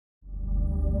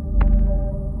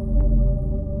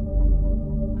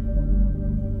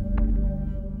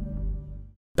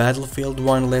Battlefield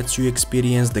 1 lets you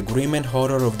experience the grim and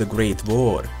horror of the Great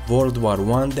War, World War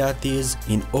I that is,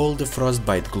 in all the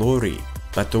frostbite glory.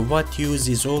 But of what use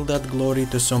is all that glory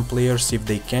to some players if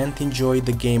they can't enjoy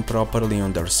the game properly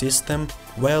on their system?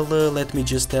 Well, let me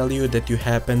just tell you that you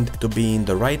happened to be in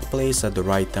the right place at the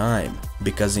right time,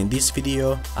 because in this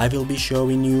video I will be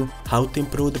showing you how to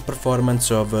improve the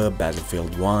performance of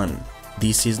Battlefield 1.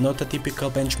 This is not a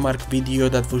typical benchmark video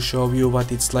that will show you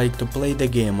what it's like to play the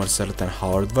game on certain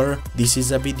hardware. This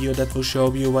is a video that will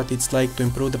show you what it's like to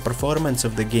improve the performance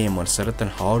of the game on certain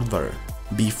hardware.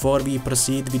 Before we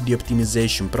proceed with the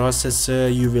optimization process,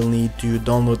 you will need to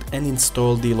download and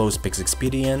install the Low Specs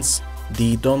Experience.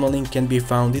 The download link can be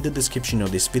found in the description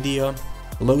of this video.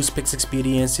 Low Specs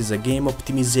Experience is a game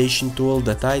optimization tool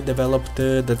that I developed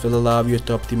that will allow you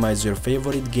to optimize your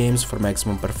favorite games for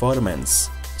maximum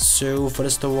performance. So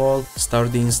first of all,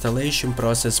 start the installation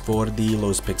process for the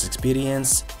Low Specs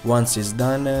Experience. Once it's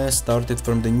done, start it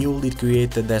from the newly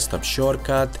created desktop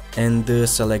shortcut and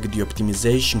select the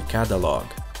optimization catalog.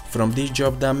 From this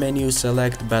drop down menu,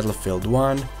 select Battlefield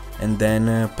 1 and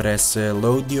then press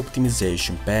load the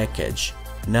optimization package.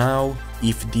 Now,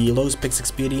 if the Low Specs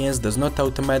Experience does not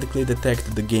automatically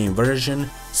detect the game version,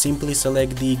 simply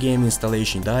select the game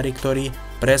installation directory,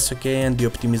 press OK and the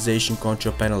optimization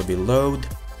control panel will load.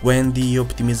 When the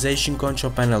optimization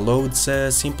control panel loads,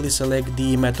 simply select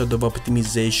the method of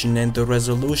optimization and the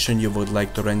resolution you would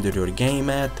like to render your game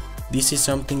at. This is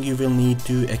something you will need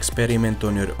to experiment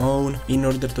on your own in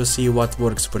order to see what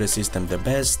works for the system the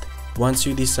best. Once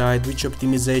you decide which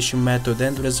optimization method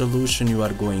and resolution you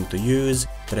are going to use,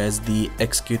 press the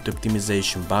execute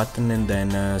optimization button and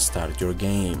then start your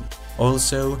game.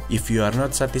 Also, if you are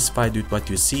not satisfied with what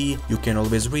you see, you can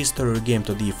always restore your game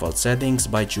to default settings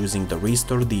by choosing the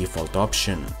restore default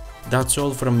option. That's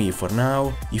all from me for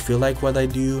now. If you like what I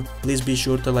do, please be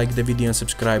sure to like the video and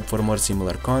subscribe for more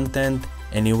similar content.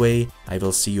 Anyway, I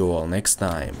will see you all next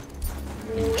time.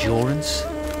 Endurance,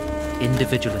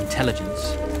 individual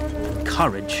intelligence, and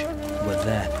courage were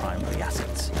their primary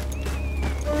assets.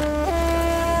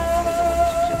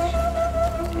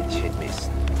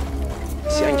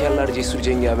 İsyankarlar cesur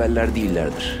cengaverler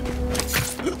değillerdir.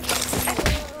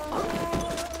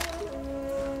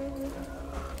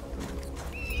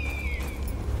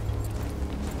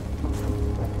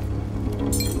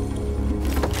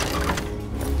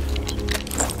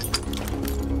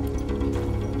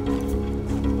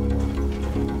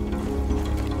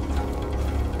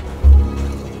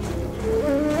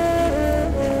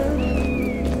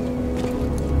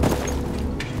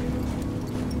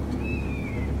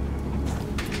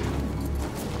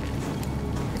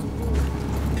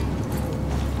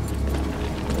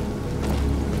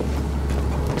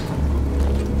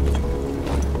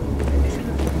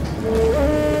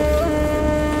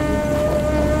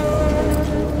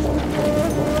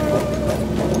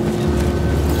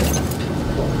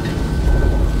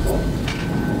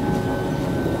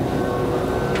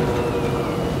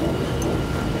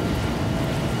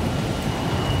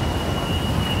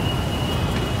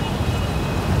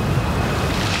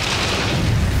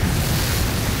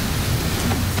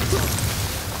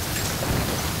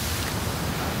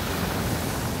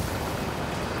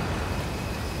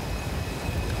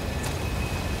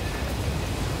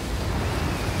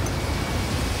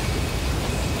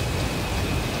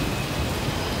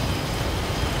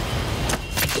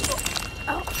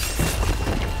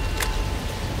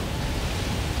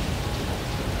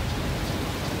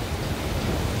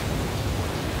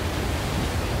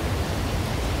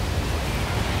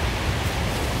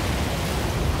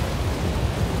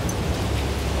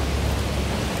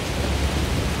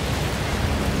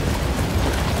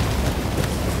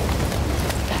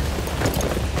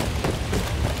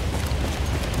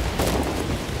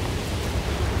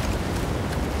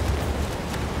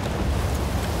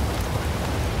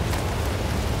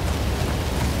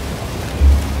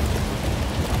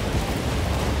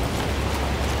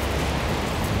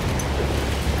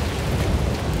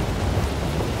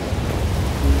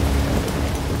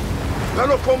 Ben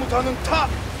o komutanın ta